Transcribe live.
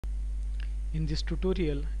In this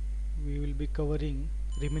tutorial we will be covering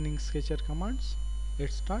remaining sketcher commands.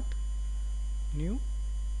 Let's start. New,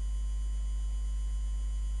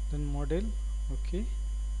 then model. Okay,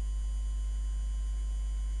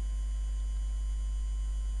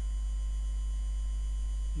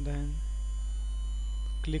 then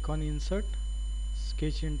click on insert,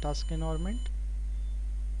 sketch in task environment,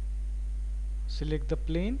 select the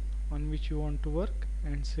plane on which you want to work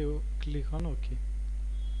and say click on OK.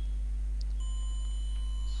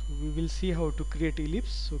 So we will see how to create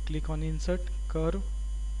ellipse. So click on insert, curve,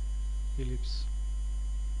 ellipse,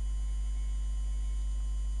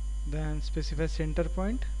 then specify center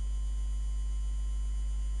point,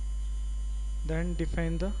 then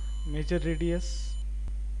define the major radius,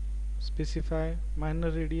 specify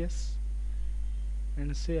minor radius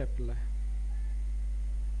and say apply.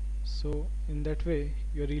 So in that way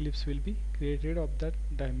your ellipse will be created of that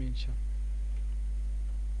dimension.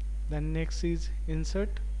 Then next is insert,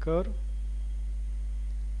 curve,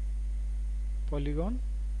 polygon.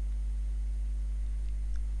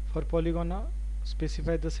 For polygon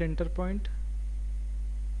specify the center point,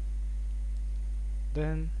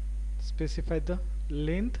 then specify the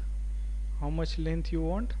length, how much length you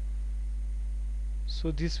want. So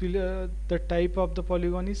this will the type of the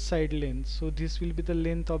polygon is side length, so this will be the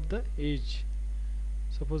length of the edge.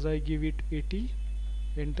 Suppose I give it 80,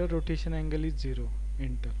 enter, rotation angle is 0,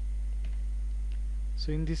 enter.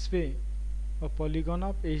 So in this way a polygon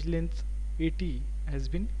of edge length 80 has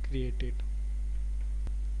been created.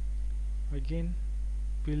 Again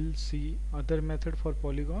we'll see other method for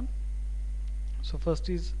polygon. So first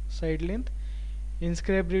is side length.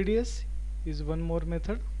 Inscribe radius is one more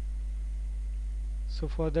method. So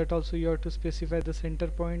for that also you have to specify the center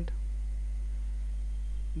point.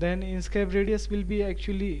 Then inscribe radius will be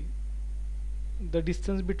actually the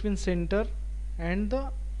distance between center and the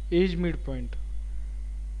edge midpoint.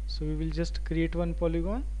 So we will just create one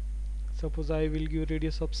polygon. Suppose I will give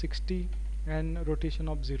radius of 60 and rotation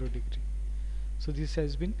of 0 degree. So this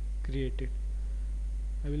has been created.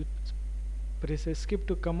 I will press escape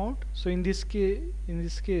to come out. So in this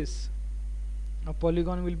case a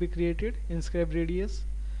polygon will be created. Inscribe radius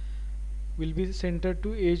will be centered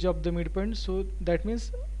to edge of the midpoint. So that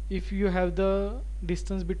means if you have the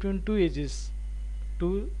distance between two edges,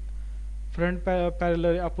 two front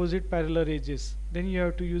parallel opposite parallel edges, then you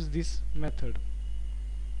have to use this method.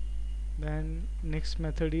 Then next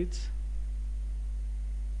method is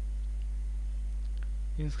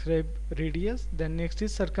inscribe radius. Then next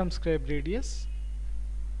is circumscribe radius.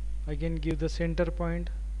 Again give the center point.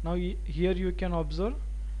 Now here you can observe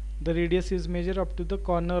the radius is measured up to the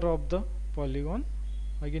corner of the polygon.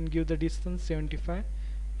 Again give the distance 75,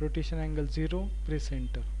 rotation angle 0, press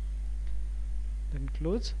enter, then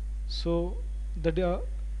close. So the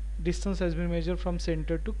distance has been measured from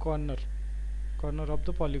center to corner of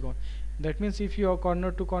the polygon. That means if you have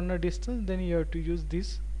corner to corner distance, then you have to use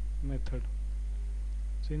this method.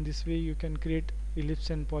 So in this way you can create ellipse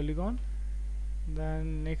and polygon.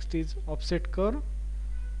 Then next is offset curve.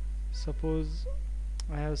 Suppose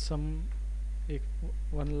I have some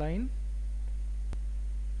one line,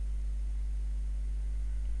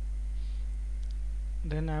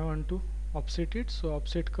 then I want to offset it. So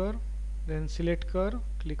offset curve, then select curve,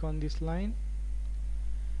 click on this line,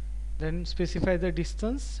 then specify the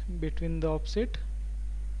distance between the offset.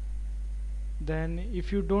 Then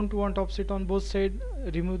if you don't want offset on both sides,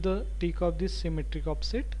 remove the tick of this symmetric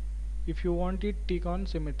offset. If you want it, tick on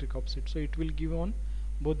symmetric offset, so it will give on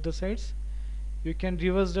both the sides. You can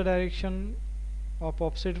reverse the direction of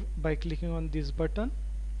offset by clicking on this button,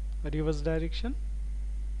 reverse direction.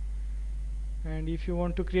 And if you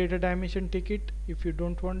want to create a dimension, take it. If you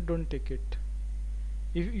don't want, don't take it.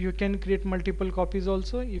 If you can create multiple copies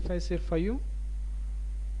also. If I say 5,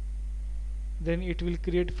 then it will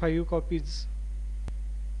create 5 copies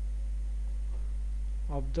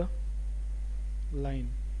of the line,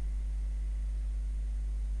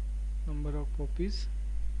 number of copies,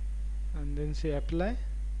 and then say apply.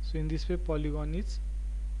 So in this way polygon is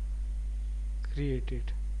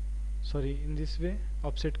created. Sorry, in this way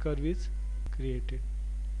offset curve is created.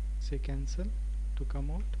 Say cancel to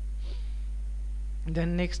come out.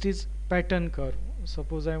 Then next is pattern curve.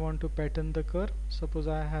 Suppose I want to pattern the curve. Suppose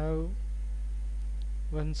I have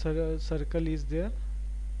one circle is there.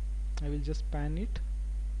 I will just pan it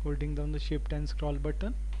holding down the shift and scroll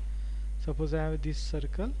button. Suppose I have this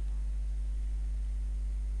circle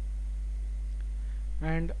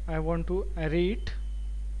and I want to array it.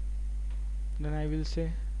 Then I will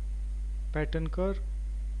say pattern curve,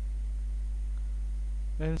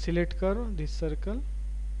 then select curve, this circle,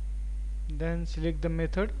 then select the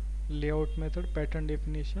method layout method, pattern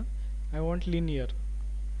definition. I want linear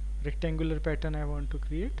rectangular pattern I want to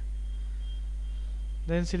create.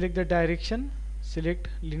 Then select the direction, select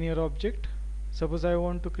linear object. Suppose I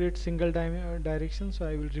want to create single direction, so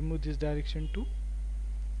I will remove this direction too.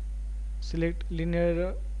 Select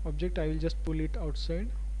linear object, I will just pull it outside,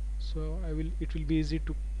 so it will be easy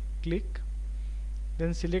to click.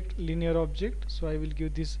 Then select linear object, so I will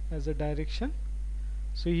give this as a direction.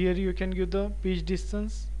 So here you can give the pitch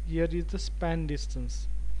distance, here is the span distance.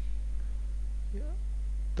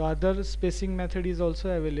 The other spacing method is also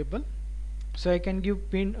available. So I can give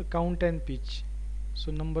pin count and pitch.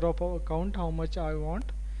 So number of count, how much I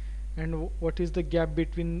want, and what is the gap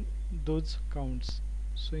between those counts.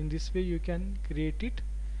 So in this way you can create it.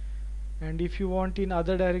 And if you want in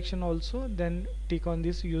other direction also, then tick on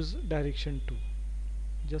this use direction too.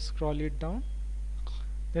 Just scroll it down.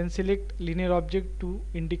 Then select linear object to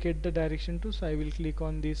indicate the direction too. So I will click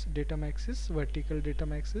on this datum axis, vertical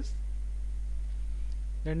datum axis.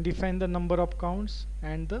 Then define the number of counts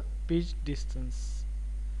and the pitch distance.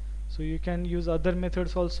 So you can use other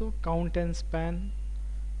methods also, count and span.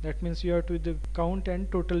 That means you have to the count and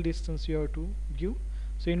total distance you have to give.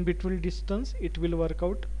 So in between distance it will work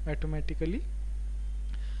out automatically.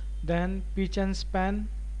 Then pitch and span.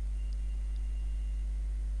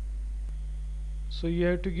 So you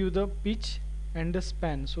have to give the pitch and the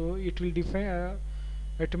span. So it will define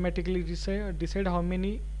automatically decide how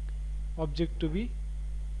many object to be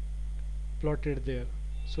plotted there.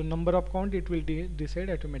 So number of count it will decide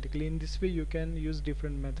automatically. In this way you can use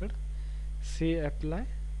different method. Say apply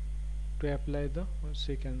to apply the, or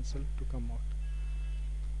say cancel to come out.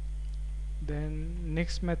 Then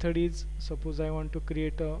next method is, suppose I want to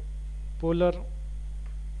create a polar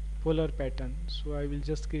pattern. So I will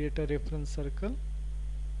just create a reference circle.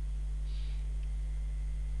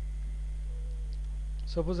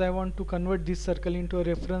 Suppose I want to convert this circle into a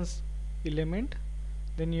reference element,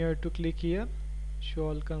 then you have to click here, show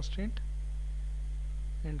all constraint,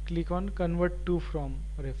 and click on convert to from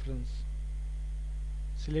reference.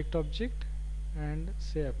 Select object and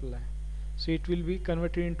say apply. So it will be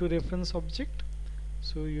converted into reference object.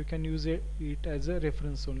 So you can use it as a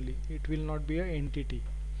reference only. It will not be an entity.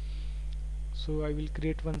 So I will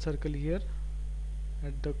create one circle here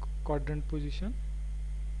at the quadrant position.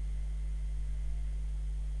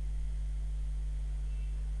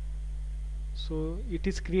 So it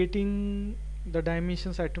is creating the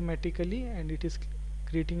dimensions automatically and it is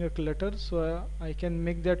creating a clutter. So I can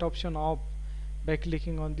make that option off by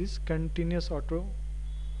clicking on this continuous auto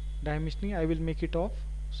dimensioning. I will make it off,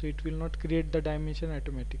 so it will not create the dimension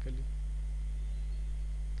automatically.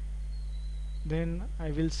 Then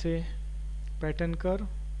I will say pattern curve,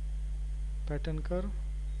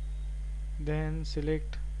 then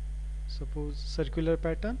select suppose circular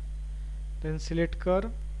pattern, then select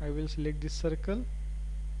curve. I will select this circle,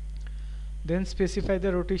 then specify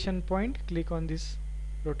the rotation point. Click on this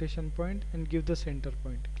rotation point and give the center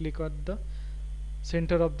point. Click on the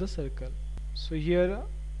center of the circle. So here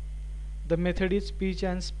the method is pitch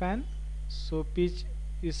and span. So pitch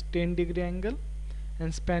is 10-degree angle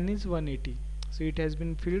and span is 180. So it has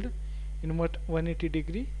been filled in 180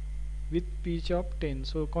 degree with pitch of 10.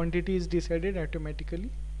 So quantity is decided automatically.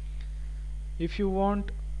 If you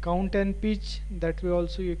want count and pitch, that way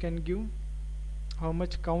also you can give how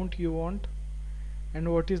much count you want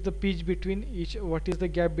and what is the pitch between each, what is the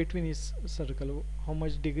gap between each circle, how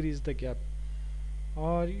much degree is the gap.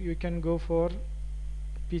 Or you can go for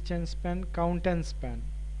pitch and span, count and span,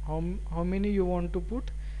 how many you want to put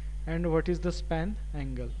and what is the span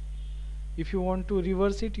angle. If you want to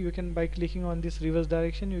reverse it, you can by clicking on this reverse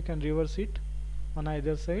direction, you can reverse it on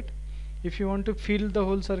either side. If you want to fill the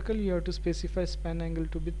whole circle, you have to specify span angle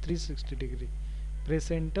to be 360 degree.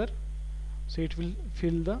 Press enter, so it will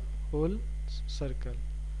fill the whole circle.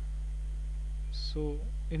 So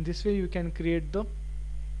in this way you can create the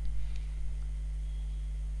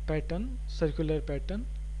pattern, circular pattern.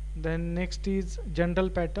 Then next is general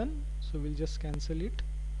pattern. So we'll just cancel it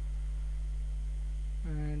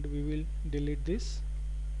and we will delete this.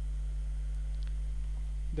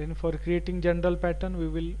 Then for creating general pattern, we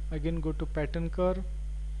will again go to pattern curve,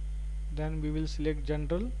 then we will select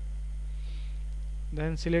general,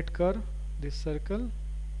 then select curve, this circle,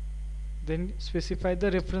 then specify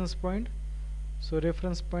the reference point. So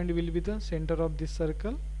reference point will be the center of this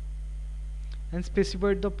circle, and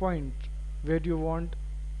specify the point where you want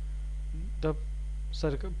the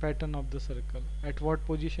circle pattern of the circle, at what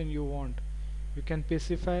position you want. You can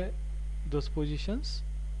specify those positions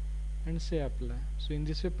and say apply. So in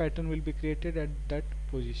this way pattern will be created at that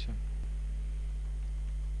position.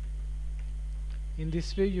 In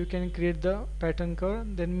this way you can create the pattern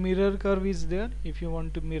curve. Then mirror curve is there. If you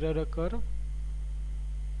want to mirror a curve,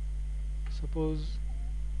 suppose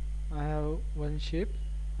I have one shape,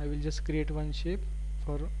 I will just create one shape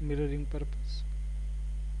for mirroring purpose.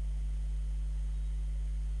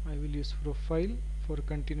 I will use profile for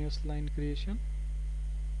continuous line creation.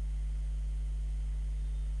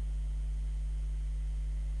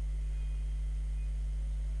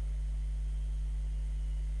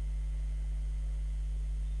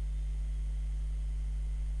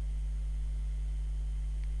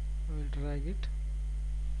 I will drag it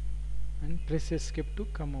and press escape to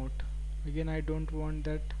come out. Again, I don't want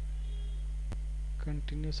that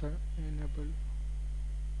continuous enabled.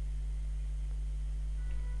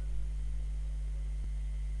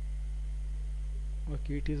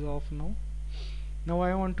 Okay, it is off now. Now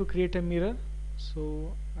I want to create a mirror,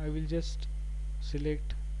 so I will just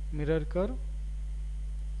select mirror curve.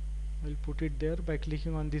 I will put it there. By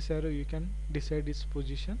clicking on this arrow you can decide its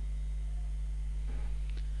position.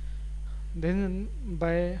 Then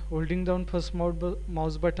by holding down first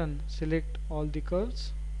mouse button, select all the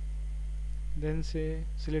curves. Then say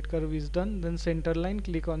select curve is done. Then center line,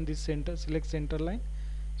 click on this center, select center line.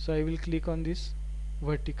 So I will click on this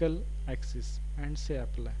vertical axis and say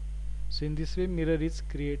apply. So in this way mirror is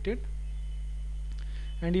created.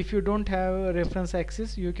 And if you don't have a reference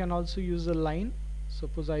axis, you can also use a line.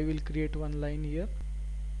 Suppose I will create one line here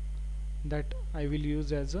that I will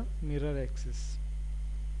use as a mirror axis.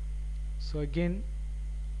 So again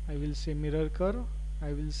I will say mirror curve.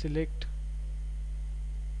 I will select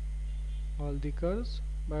all the curves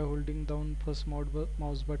by holding down first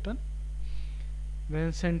mouse button.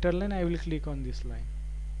 Then center line, I will click on this line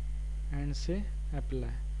and say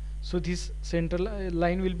apply. So this center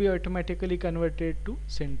line will be automatically converted to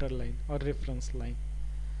center line or reference line.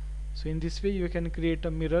 So in this way you can create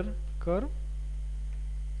a mirror curve.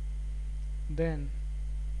 Then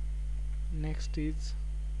next is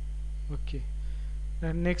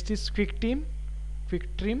next is quick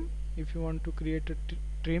trim. If you want to create a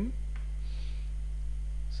trim,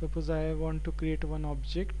 suppose I want to create one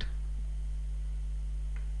object.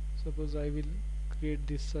 Suppose I will create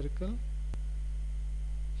this circle.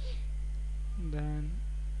 Then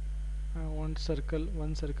I want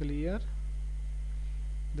one circle here.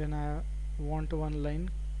 Then I want one line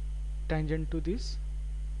tangent to this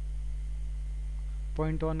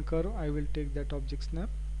point on curve. I will take that object snap,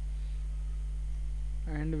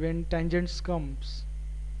 and when tangents comes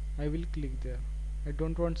I will click there. I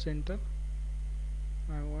don't want center,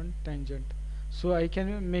 I want tangent. So I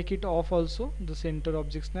can make it off also, the center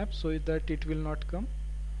object snap, so that it will not come,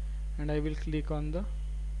 and I will click on the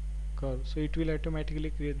curve, so it will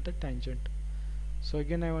automatically create the tangent. So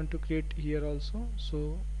again I want to create here also,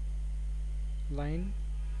 so line,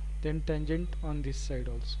 then tangent on this side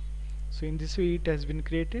also. So in this way it has been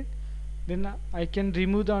created. Then I can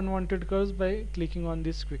remove the unwanted curves by clicking on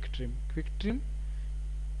this quick trim.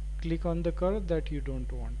 Click on the curve that you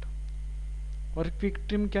don't want. Or quick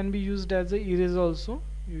trim can be used as a erase also.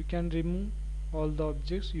 You can remove all the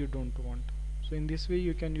objects you don't want. So in this way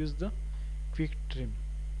you can use the quick trim.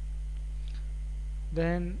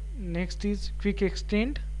 Then next is quick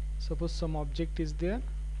extend. Suppose some object is there,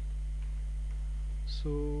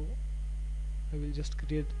 so I will just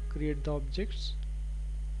create the objects.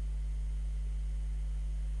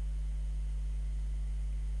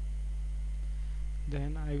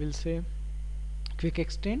 Then I will say quick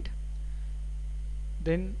extend,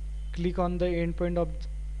 then click on the endpoint of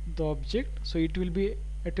the object, so it will be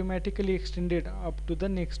automatically extended up to the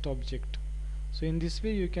next object. So in this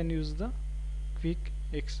way you can use the quick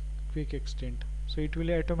extend, so it will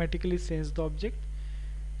automatically sense the object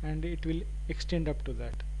and it will extend up to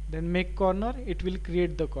that. Then make corner, it will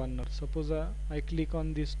create the corner. Suppose I click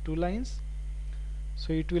on these two lines,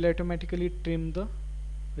 so it will automatically trim the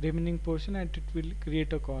remaining portion and it will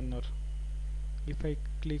create a corner. If I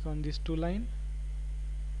click on these two line,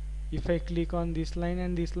 if I click on this line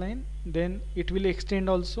and this line, then it will extend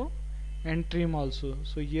also and trim also.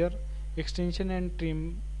 So here extension and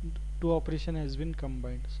trim, two operation has been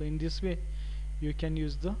combined. So in this way you can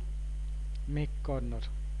use the make corner.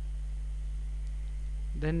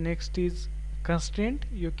 Then next is constraint.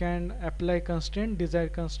 You can apply constraint,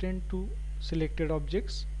 desired constraint to selected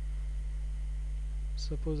objects.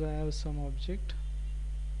 Suppose I have some object,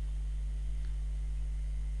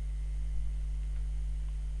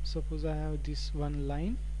 suppose I have this one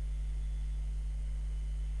line,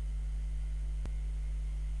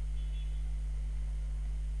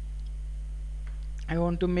 I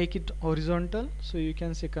want to make it horizontal, so you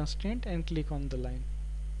can say constraint and click on the line.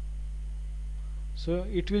 So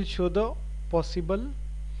it will show the possible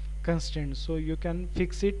constraint, so you can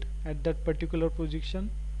fix it at that particular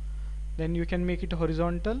position. Then you can make it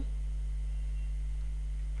horizontal,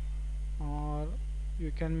 or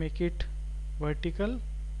you can make it vertical,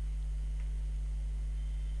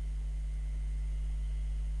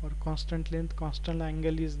 or constant length, constant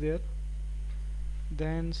angle is there.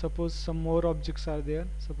 Then suppose some more objects are there.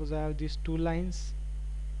 Suppose I have these two lines,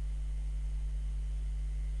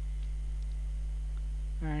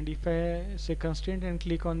 and if I say constraint and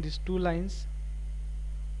click on these two lines,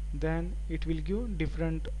 then it will give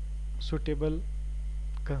different suitable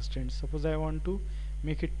constraints. Suppose I want to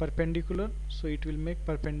make it perpendicular, so it will make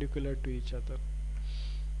perpendicular to each other.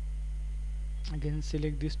 Again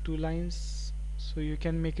select these two lines, so you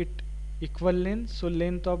can make it equal length, so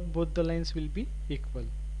length of both the lines will be equal.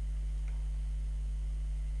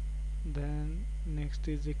 Then next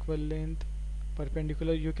is equal length,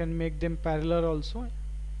 perpendicular. You can make them parallel also,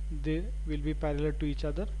 they will be parallel to each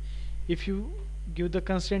other. If you give the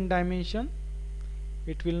constraint dimension,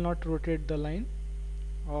 it will not rotate the line,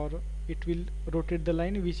 or it will rotate the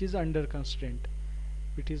line which is under constraint,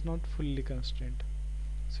 it is not fully constraint.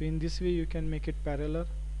 So in this way you can make it parallel.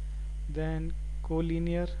 Then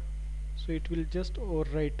collinear, so it will just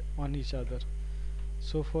overwrite on each other.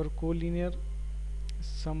 So for collinear,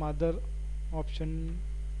 some other option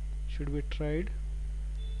should be tried.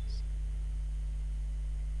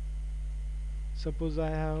 Suppose I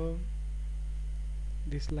have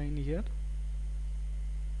this line here,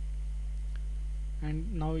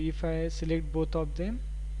 and now if I select both of them,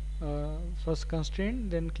 first constraint,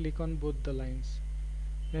 then click on both the lines,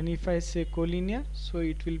 then if I say collinear, so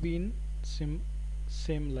it will be in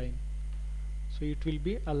same line, so it will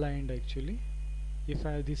be aligned actually. If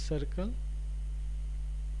I have this circle,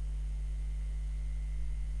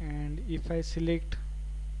 and if I select,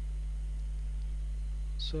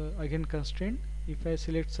 so again constraint, if I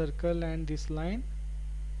select circle and this line,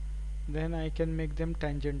 then I can make them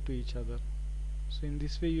tangent to each other. So in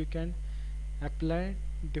this way you can apply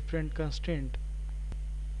different constraint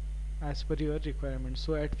as per your requirement.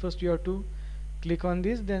 So at first you have to click on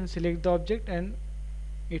this, then select the object, and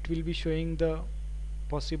it will be showing the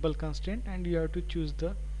possible constraint, and you have to choose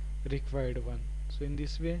the required one. So in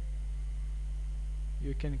this way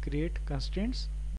you can create constraints